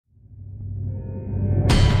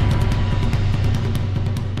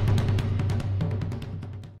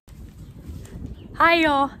Hi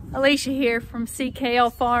y'all, Alicia here from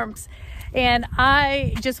CKL Farms, and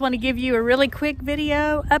I just want to give you a really quick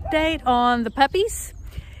video update on the puppies.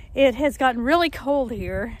 It has gotten really cold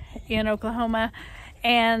here in Oklahoma,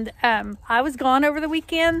 and I was gone over the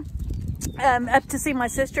weekend up to see my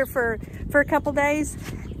sister for a couple days,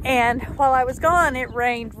 and while I was gone it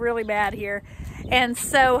rained really bad here. And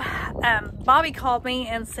so Bobby called me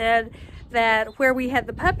and said that where we had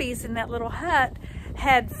the puppies in that little hut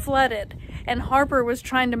had flooded, and Harper was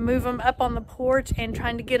trying to move them up on the porch and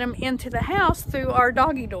trying to get them into the house through our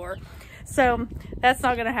doggy door. So that's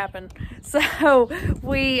not gonna happen. So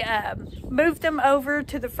we moved them over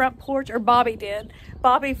to the front porch, or Bobby did.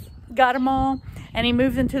 Bobby got them all and he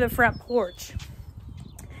moved them to the front porch.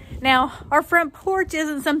 Now, our front porch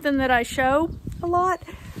isn't something that I show a lot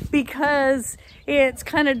because it's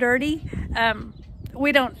kind of dirty.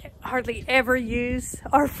 We don't hardly ever use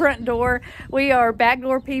our front door. We are back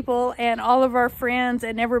door people, and all of our friends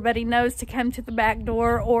and everybody knows to come to the back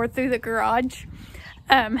door or through the garage.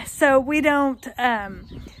 So we don't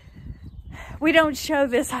show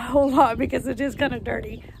this a whole lot because it is kind of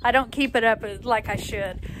dirty. I don't keep it up like I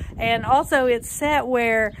should. And also it's set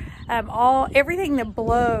where everything that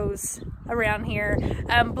blows around here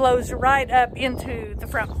blows right up into the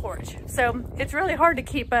front porch. So it's really hard to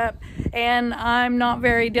keep up, and I'm not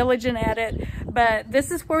very diligent at it, but this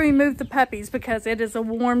is where we moved the puppies because it is a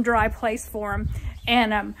warm, dry place for them.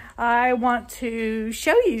 And I want to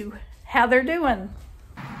show you how they're doing.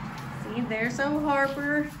 See, there's old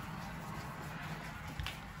Harper.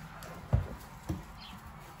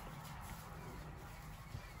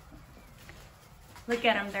 Look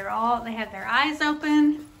at them, they have their eyes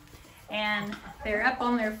open and they're up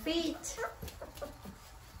on their feet.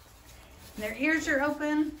 Their ears are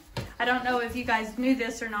open. I don't know if you guys knew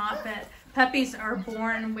this or not, but puppies are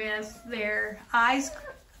born with their eyes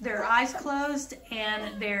closed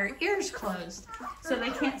and their ears closed, so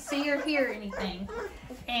they can't see or hear anything.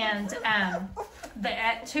 And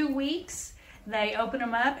at 2 weeks, they open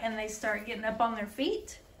them up and they start getting up on their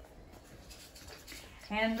feet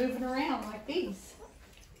and moving around like these.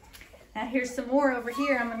 Now here's some more over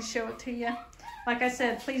here. I'm going to show it to you. Like I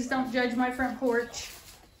said, please don't judge my front porch.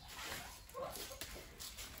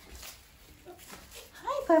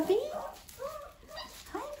 Hi, puppy.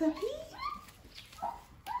 Hi, puppy.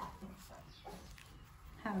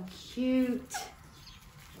 How cute.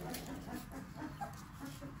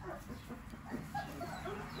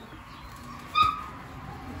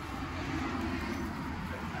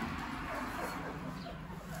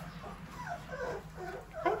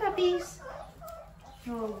 Puppies.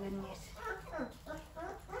 Oh goodness.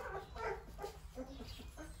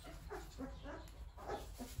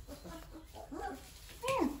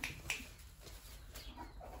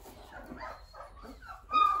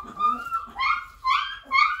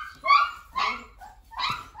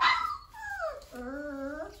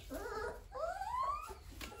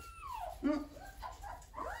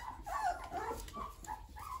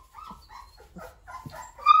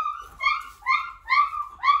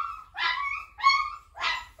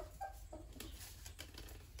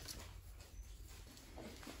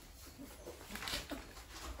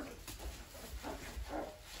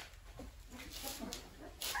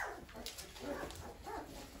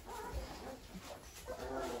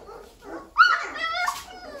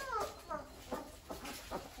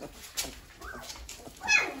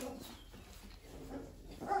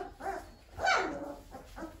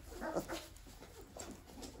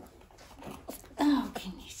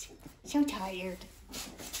 There. So tired.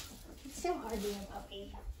 It's so hard being a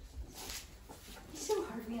puppy. It's so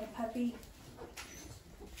hard being a puppy.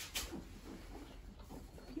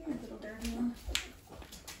 You're a little dirty one.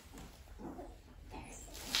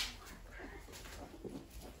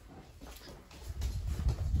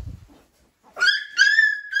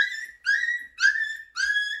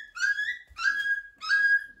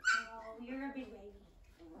 Oh, you're a big baby.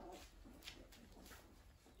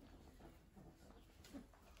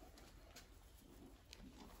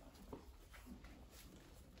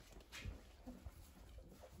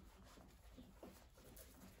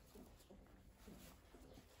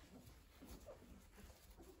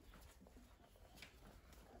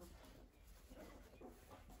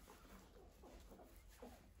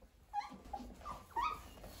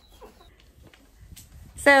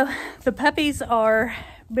 So the puppies are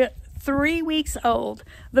 3 weeks old.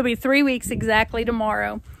 They'll be 3 weeks exactly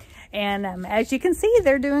tomorrow. And as you can see,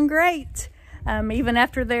 they're doing great. Even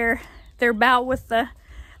after their bout with the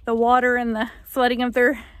water and the flooding of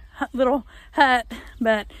their little hut,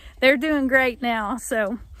 but they're doing great now.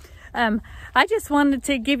 So I just wanted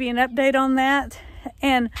to give you an update on that.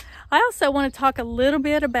 And I also want to talk a little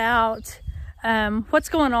bit about what's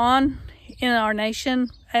going on in our nation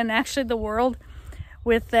and actually the world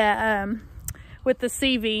with the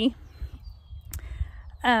CV.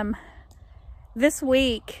 This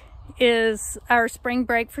week is our spring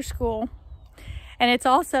break for school, and it's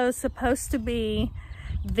also supposed to be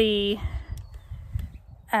the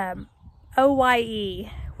OYE,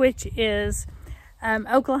 which is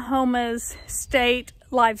Oklahoma's state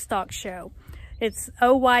livestock show. It's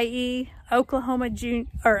OYE, Oklahoma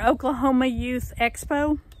Youth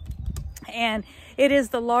Expo, and it is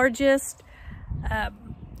the largest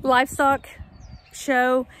livestock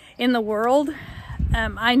show in the world.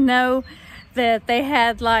 I know that they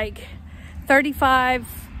had like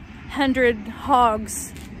 3,500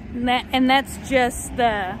 hogs, and that's just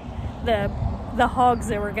the hogs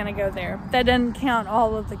that were going to go there. That doesn't count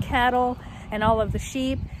all of the cattle and all of the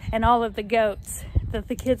sheep and all of the goats that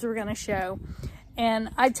the kids were going to show. And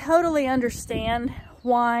I totally understand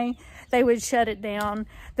why they would shut it down.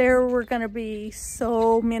 There were going to be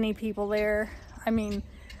so many people there. I mean,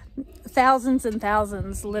 thousands and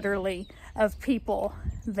thousands, literally, of people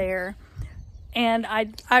there. And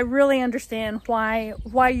I really understand why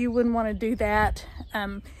you wouldn't want to do that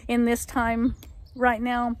in this time right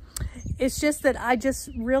now. It's just that I just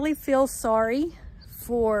really feel sorry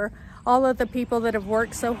for all of the people that have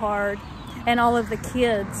worked so hard, and all of the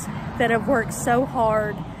kids that have worked so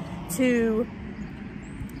hard to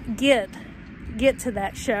get to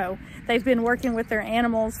that show. They've been working with their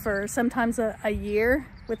animals for sometimes a year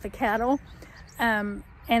with the cattle, and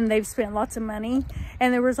they've spent lots of money.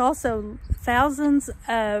 And there was also thousands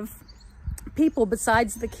of people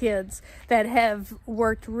besides the kids that have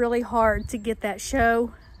worked really hard to get that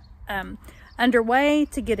show underway,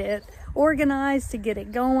 to get it organized, to get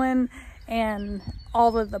it going, and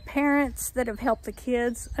all of the parents that have helped the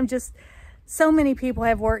kids. So many people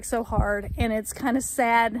have worked so hard, and it's kind of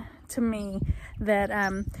sad to me that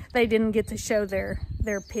they didn't get to show their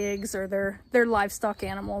pigs or their livestock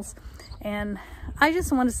animals. And I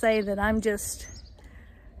just want to say that I'm just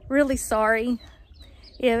really sorry.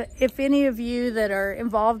 If any of you that are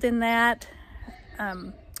involved in that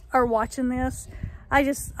are watching this,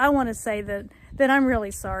 I want to say that I'm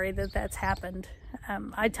really sorry that that's happened.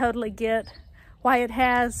 I totally get why it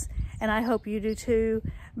has, and I hope you do too,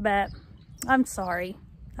 but I'm sorry.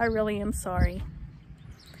 I really am sorry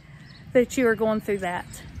that you are going through that.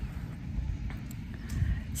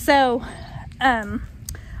 So, I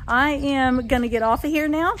am gonna get off of here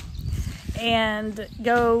now and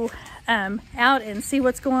go out and see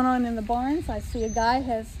what's going on in the barns. I see a guy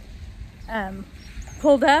has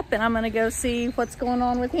pulled up, and I'm gonna go see what's going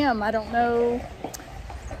on with him. I don't know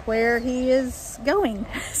where he is going,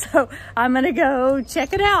 so I'm gonna go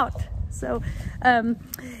check it out. So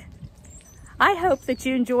I hope that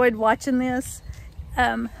you enjoyed watching this.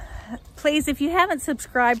 Please, if you haven't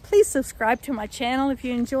subscribed, please subscribe to my channel if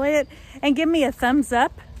you enjoy it, and give me a thumbs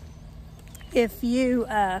up if you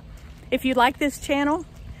like this channel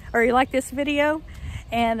or you like this video.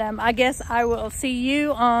 And I guess I will see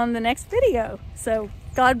you on the next video. So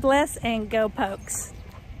God bless, and go Pokes.